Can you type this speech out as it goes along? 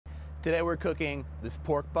Today we're cooking this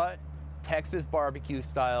pork butt, Texas barbecue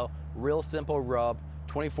style, real simple rub,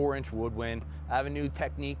 24-inch woodwind. I have a new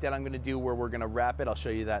technique that I'm gonna do where we're gonna wrap it. I'll show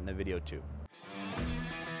you that in the video too.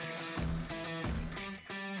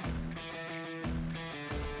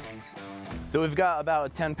 So we've got about a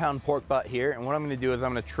 10-pound pork butt here, and what I'm gonna do is I'm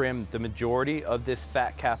gonna trim the majority of this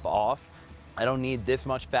fat cap off. I don't need this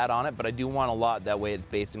much fat on it, but I do want a lot, that way it's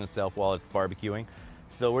basting itself while it's barbecuing.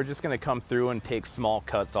 So we're just gonna come through and take small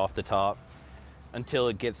cuts off the top until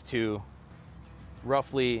it gets to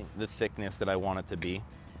roughly the thickness that I want it to be.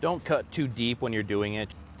 Don't cut too deep when you're doing it.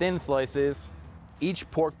 Thin slices.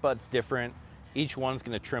 Each pork butt's different. Each one's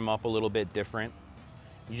gonna trim up a little bit different.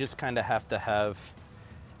 You just kind of have to have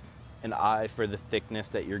an eye for the thickness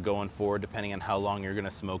that you're going for depending on how long you're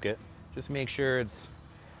gonna smoke it. Just make sure it's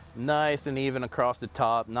nice and even across the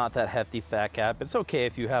top, not that hefty fat cap. It's okay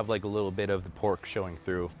if you have like a little bit of the pork showing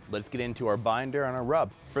through. Let's get into our binder and our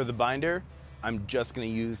rub. For the binder, I'm just gonna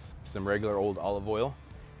use some regular old olive oil.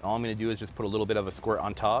 All I'm gonna do is just put a little bit of a squirt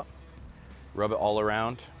on top, rub it all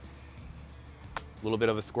around, a little bit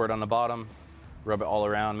of a squirt on the bottom, rub it all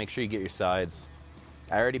around, make sure you get your sides.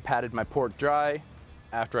 I already patted my pork dry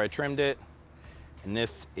after I trimmed it, and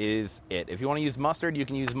this is it. If you wanna use mustard, you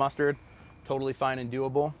can use mustard. Totally fine and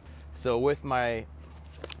doable. So with my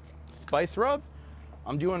spice rub,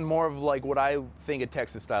 I'm doing more of like what I think a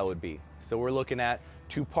Texas style would be. So we're looking at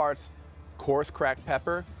 2 parts coarse cracked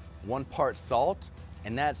pepper, 1 part salt,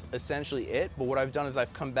 and that's essentially it. But what I've done is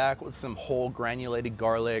I've come back with some whole granulated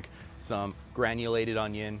garlic, some granulated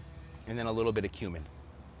onion, and then a little bit of cumin.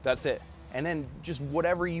 That's it. And then just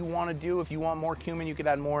whatever you want to do. If you want more cumin, you could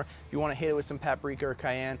add more. If you want to hit it with some paprika or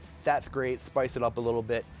cayenne, that's great. Spice it up a little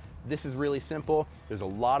bit. This is really simple. There's a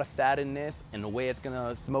lot of fat in this, and the way it's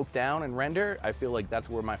gonna smoke down and render, I feel like that's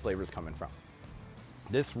where my flavor is coming from.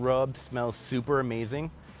 This rub smells super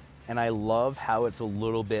amazing, and I love how it's a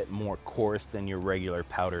little bit more coarse than your regular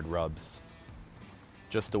powdered rubs.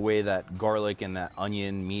 Just the way that garlic and that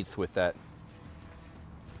onion meets with that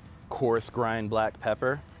coarse grind black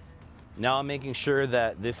pepper. Now I'm making sure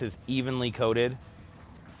that this is evenly coated.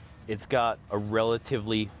 It's got a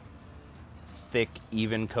relatively thick,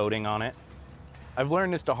 even coating on it. I've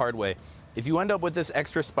learned this the hard way. If you end up with this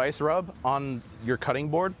extra spice rub on your cutting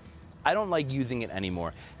board, I don't like using it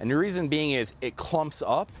anymore. And the reason being is it clumps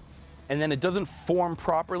up and then it doesn't form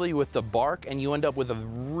properly with the bark, and you end up with a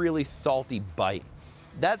really salty bite.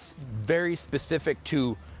 That's very specific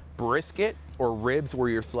to brisket or ribs where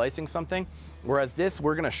you're slicing something. Whereas this,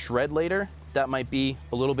 we're gonna shred later. That might be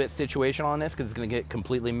a little bit situational on this because it's gonna get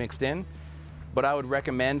completely mixed in. But I would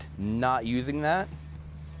recommend not using that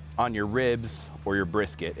on your ribs or your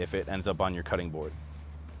brisket if it ends up on your cutting board.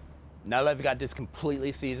 Now that I've got this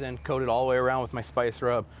completely seasoned, coated all the way around with my spice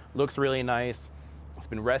rub, looks really nice. It's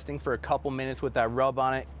been resting for a couple minutes with that rub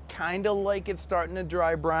on it. Kind of like it's starting to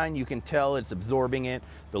dry brine. You can tell it's absorbing it.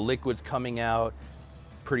 The liquid's coming out.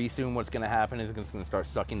 Pretty soon what's gonna happen is it's gonna start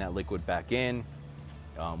sucking that liquid back in.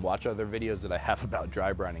 Watch other videos that I have about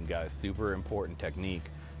dry brining, guys. Super important technique.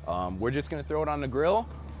 We're just gonna throw it on the grill.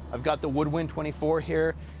 I've got the Woodwind 24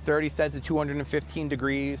 here, 30 sets at 215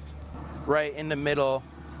 degrees. Right in the middle,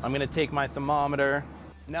 I'm gonna take my thermometer.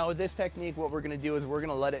 Now with this technique, what we're gonna do is we're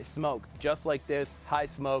gonna let it smoke just like this, high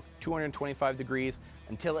smoke, 225 degrees,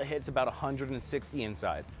 until it hits about 160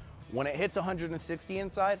 inside. When it hits 160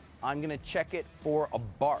 inside, I'm gonna check it for a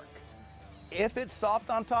bark. If it's soft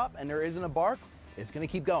on top and there isn't a bark, it's gonna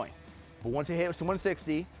keep going. But once it hits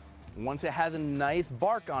 160, once it has a nice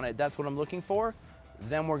bark on it, that's what I'm looking for,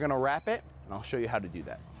 then we're gonna wrap it, and I'll show you how to do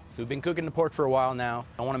that. So we've been cooking the pork for a while now.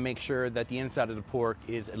 I wanna make sure that the inside of the pork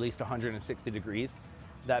is at least 160 degrees.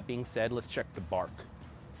 That being said, let's check the bark.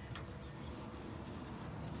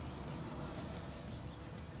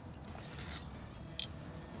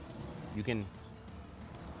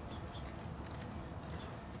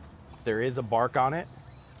 There is a bark on it.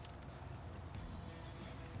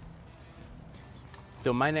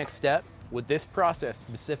 So my next step with this process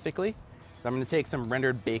specifically, is I'm gonna take some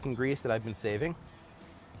rendered bacon grease that I've been saving.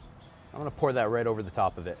 I'm gonna pour that right over the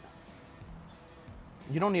top of it.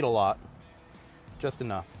 You don't need a lot, just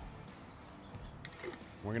enough.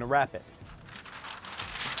 We're gonna wrap it.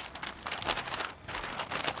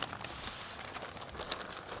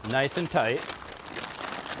 Nice and tight.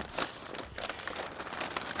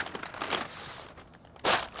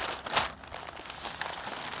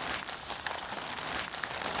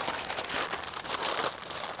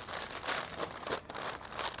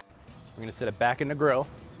 We're gonna set it back in the grill.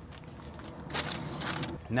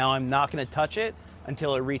 Now I'm not gonna touch it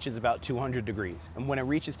until it reaches about 200 degrees. And when it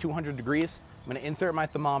reaches 200 degrees, I'm gonna insert my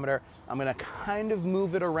thermometer. I'm gonna kind of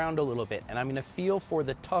move it around a little bit, and I'm gonna feel for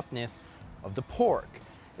the toughness of the pork.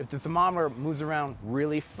 If the thermometer moves around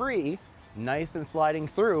really free, nice and sliding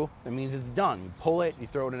through, that means it's done. You pull it, you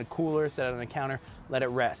throw it in a cooler, set it on a counter, let it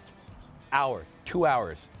rest. Hour, 2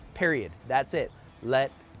 hours, period. That's it.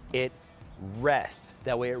 Let it rest.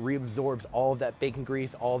 That way it reabsorbs all of that bacon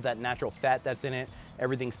grease, all of that natural fat that's in it.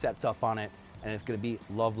 Everything sets up on it, and it's gonna be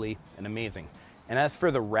lovely and amazing. And as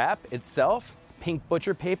for the wrap itself, pink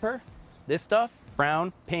butcher paper, this stuff,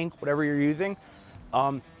 brown, pink, whatever you're using,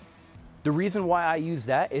 the reason why I use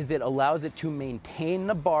that is it allows it to maintain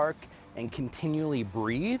the bark and continually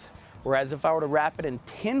breathe. Whereas if I were to wrap it in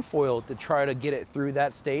tin foil to try to get it through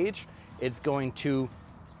that stage, it's going to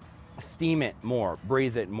steam it more,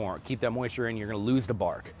 braise it more, keep that moisture in, you're gonna lose the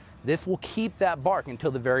bark. This will keep that bark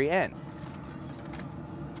until the very end.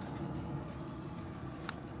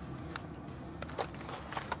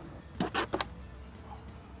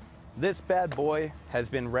 This bad boy has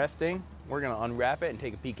been resting. We're gonna unwrap it and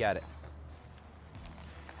take a peek at it.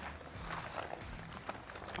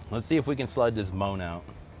 Let's see if we can slide this bone out.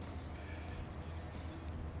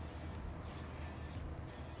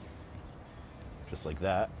 Just like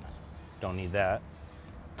that. Don't need that.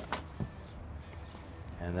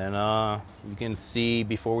 And then you can see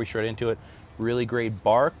before we shred into it, really great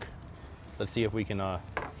bark. Let's see if we can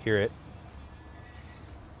hear it.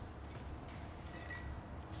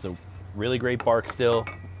 So really great bark still,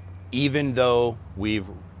 even though we've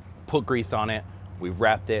put grease on it, we've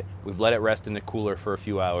wrapped it, we've let it rest in the cooler for a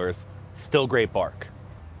few hours, still great bark.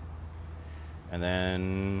 And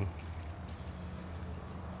then,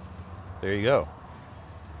 there you go.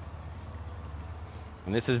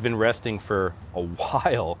 And this has been resting for a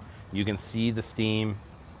while. You can see the steam,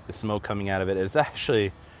 the smoke coming out of it. It's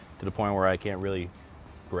actually to the point where I can't really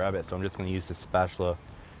grab it, so I'm just gonna use this spatula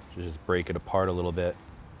to just break it apart a little bit.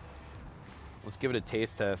 Let's give it a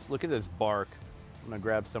taste test. Look at this bark. I'm gonna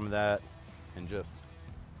grab some of that and just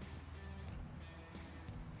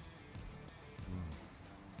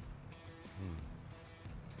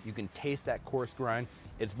You can taste that coarse grind.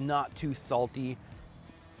 It's not too salty.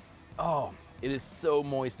 Oh, it is so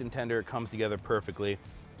moist and tender. It comes together perfectly.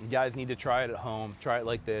 You guys need to try it at home. Try it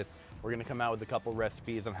like this. We're gonna come out with a couple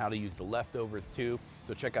recipes on how to use the leftovers too.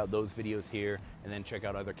 So check out those videos here, and then check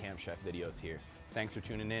out other Camp Chef videos here. Thanks for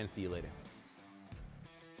tuning in. See you later.